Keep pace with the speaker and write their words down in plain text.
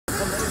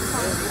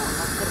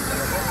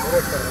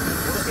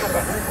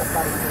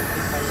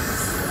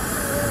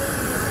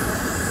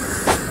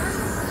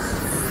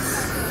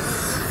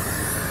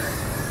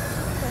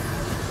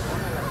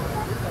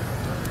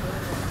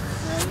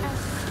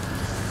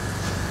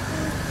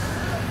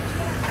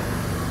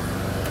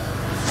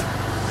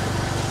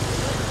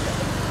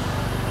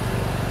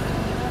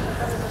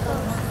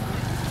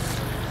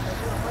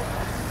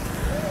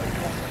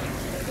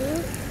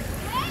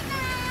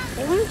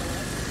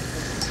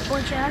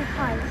John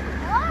Pine.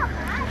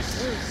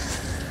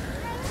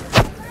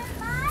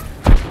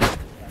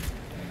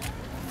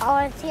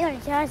 Our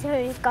theater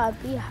is gonna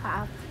be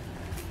half.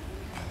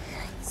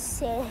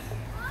 Say,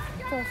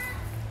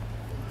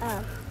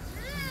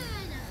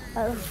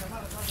 and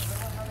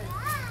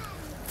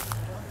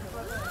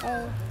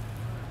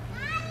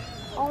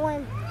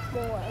Owen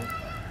Boy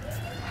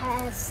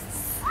has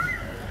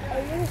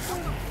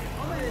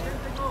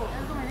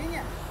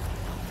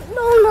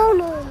no,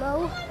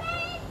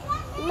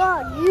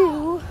 not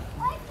you.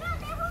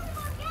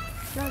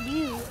 Don't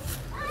you?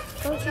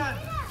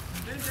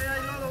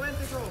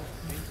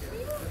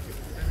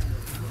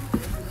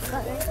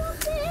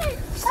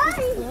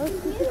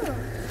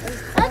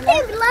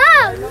 Nothing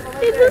loud.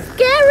 It's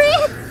scary.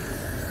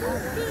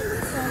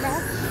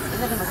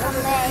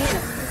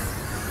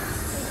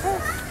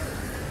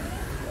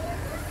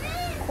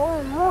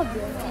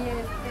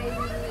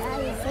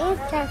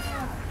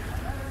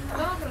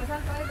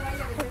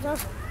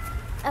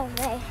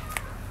 Okay.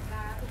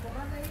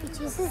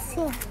 Jesus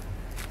here.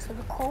 So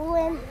the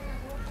colon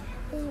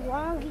is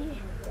wonky.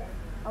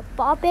 A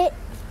bobbit.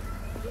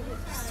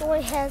 So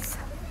it has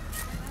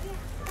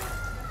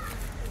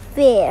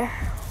bear.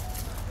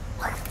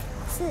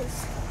 What's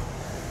this?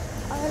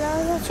 I'm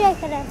gonna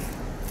check it out.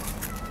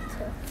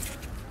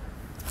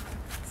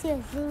 See a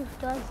thing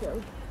does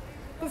it.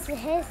 This is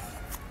his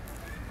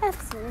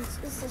absence.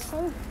 It's the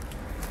same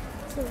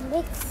to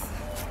mix.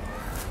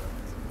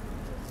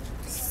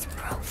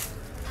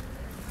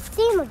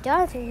 Steam of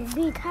Johnson is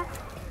being cut.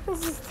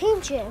 This is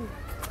tension.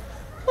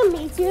 It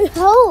makes you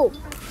hope.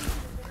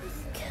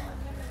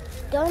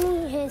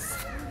 Donnie is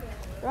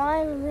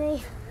Ryan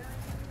me.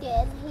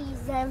 Yeah,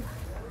 he's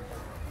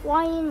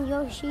Ryan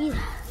Yoshi.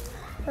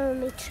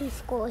 Elementary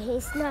school.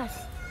 He's not.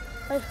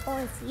 But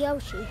it's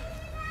Yoshi.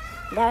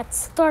 That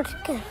starts.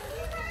 Okay.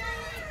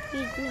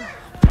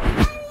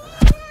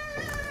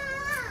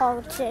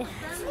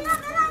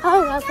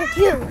 Oh, I put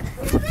you.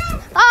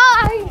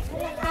 Hi.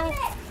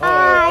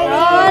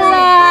 Hola.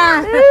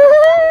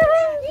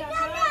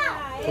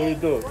 How do you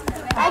do?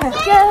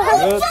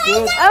 Good.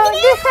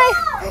 This way.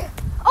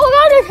 Oh,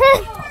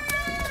 God,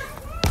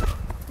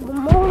 the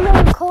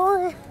moment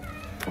calling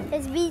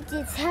is beat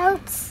his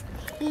house.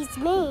 He's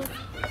me.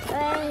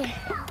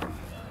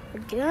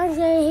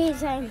 Johnson,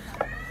 he's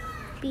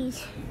beat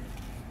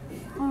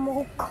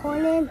more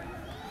calling.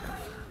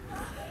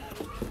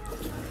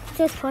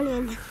 Just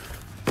funny.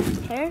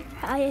 Here,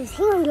 I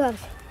think I'm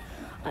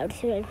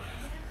outside.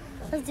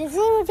 But the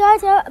thing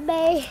Johnson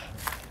may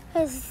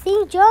has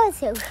seen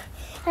Johnson.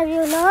 Have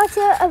you not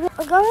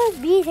gonna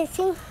be the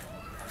same?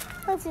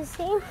 What's the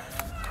same?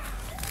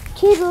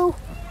 Kiddo.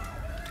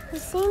 The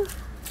same.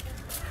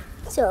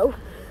 So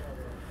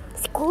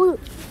school.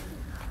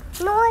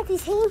 You know what the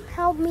same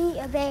helped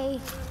me obey.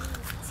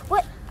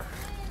 What?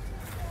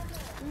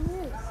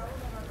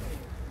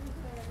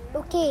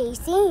 Okay,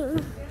 same.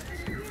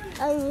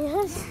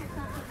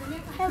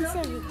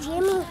 Hampson,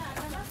 Jimmy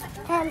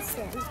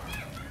Hampson.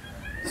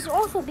 This will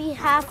also be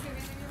half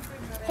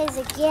his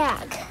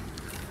gag.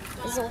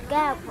 It's a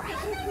gag, right?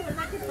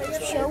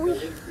 Shall we?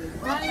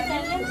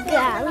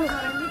 Gang.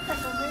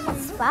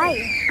 Spy.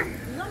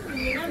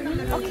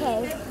 Okay.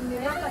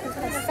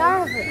 Let's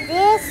start with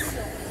this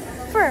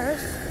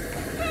first.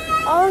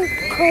 On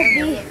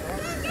Kobe.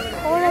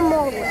 Colin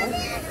Mullen.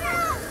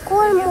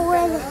 Colin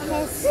Mullen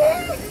has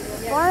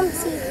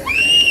pharmacy.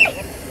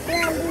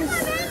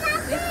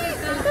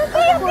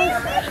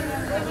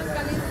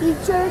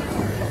 Teacher.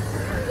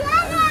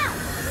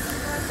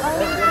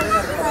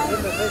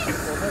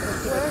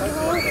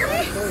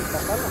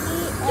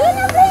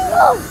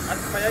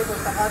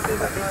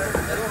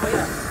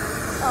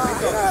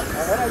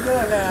 Ahora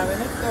ayúdale a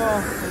Benito.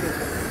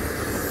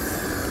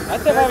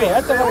 Hazte, Fabi,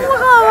 hazte, Fabi.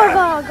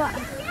 Oh, God.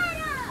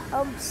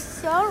 I'm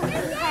sorry.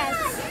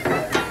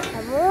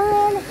 A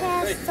woman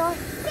has to.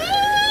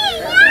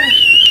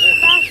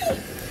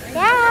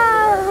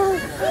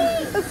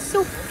 Yeah. It's so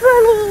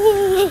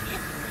funny.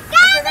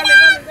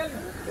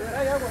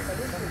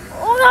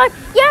 Oh, God.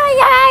 Yeah. Oh,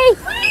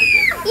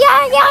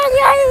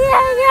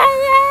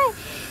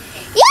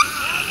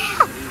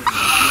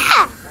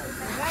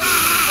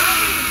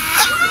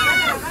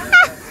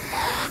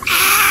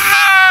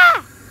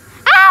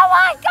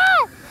 my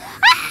God.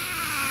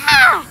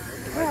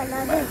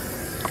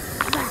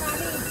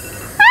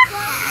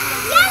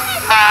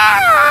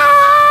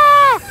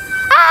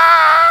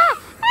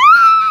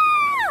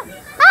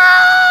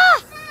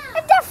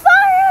 It's a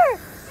fire!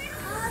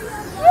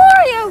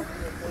 Mario!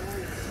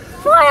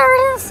 Fire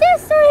is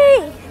history!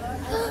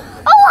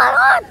 Oh my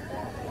God!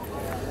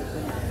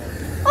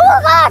 Oh my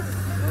God!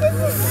 This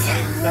is...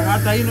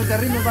 Lahat ahí, no te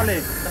arrimes, vale.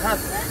 Lahat.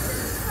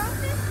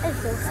 This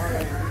is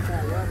good.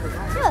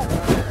 Good.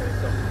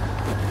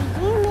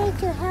 You need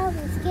to have a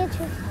sketch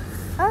of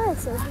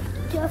so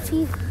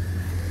Duffy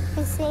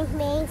the same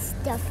main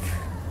stuff.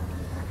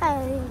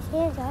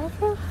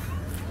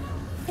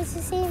 It's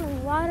the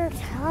same water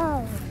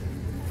tower.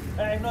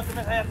 Hey, no te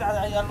metas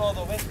ahí al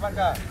lodo, ven para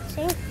acá.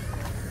 See?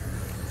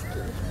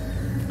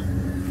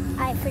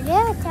 I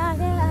forget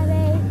talking about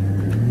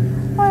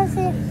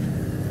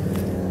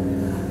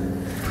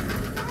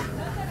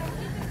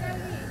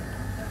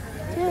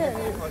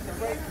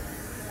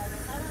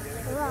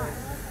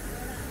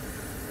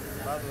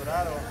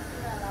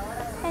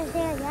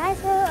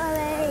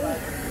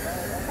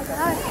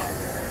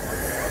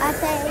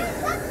Cafe.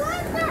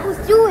 Who's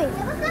doing?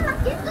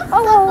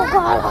 Oh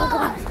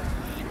God.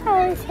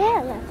 I was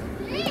here.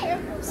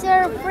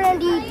 Sarah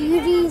Brandy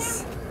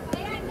Beauties.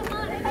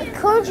 I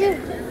called you.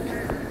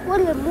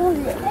 What a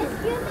movie.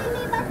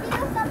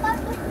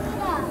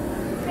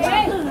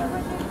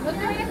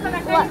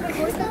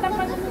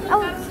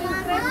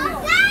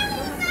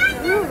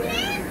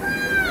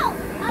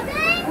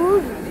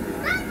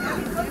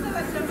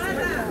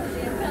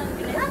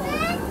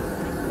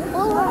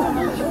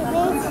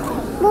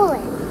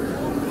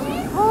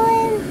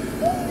 Mullen,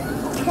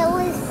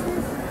 Kellis,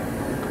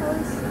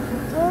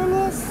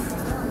 Jonas,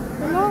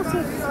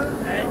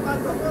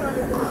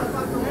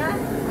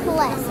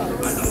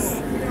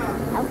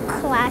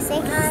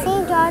 classics.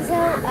 St. John's,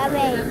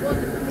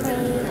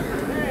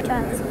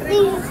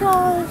 these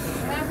songs.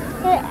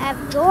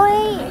 Enjoy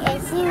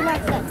and see you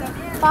next time.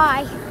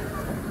 Bye.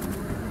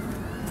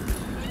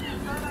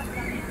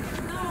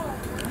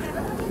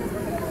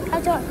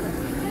 Enjoy.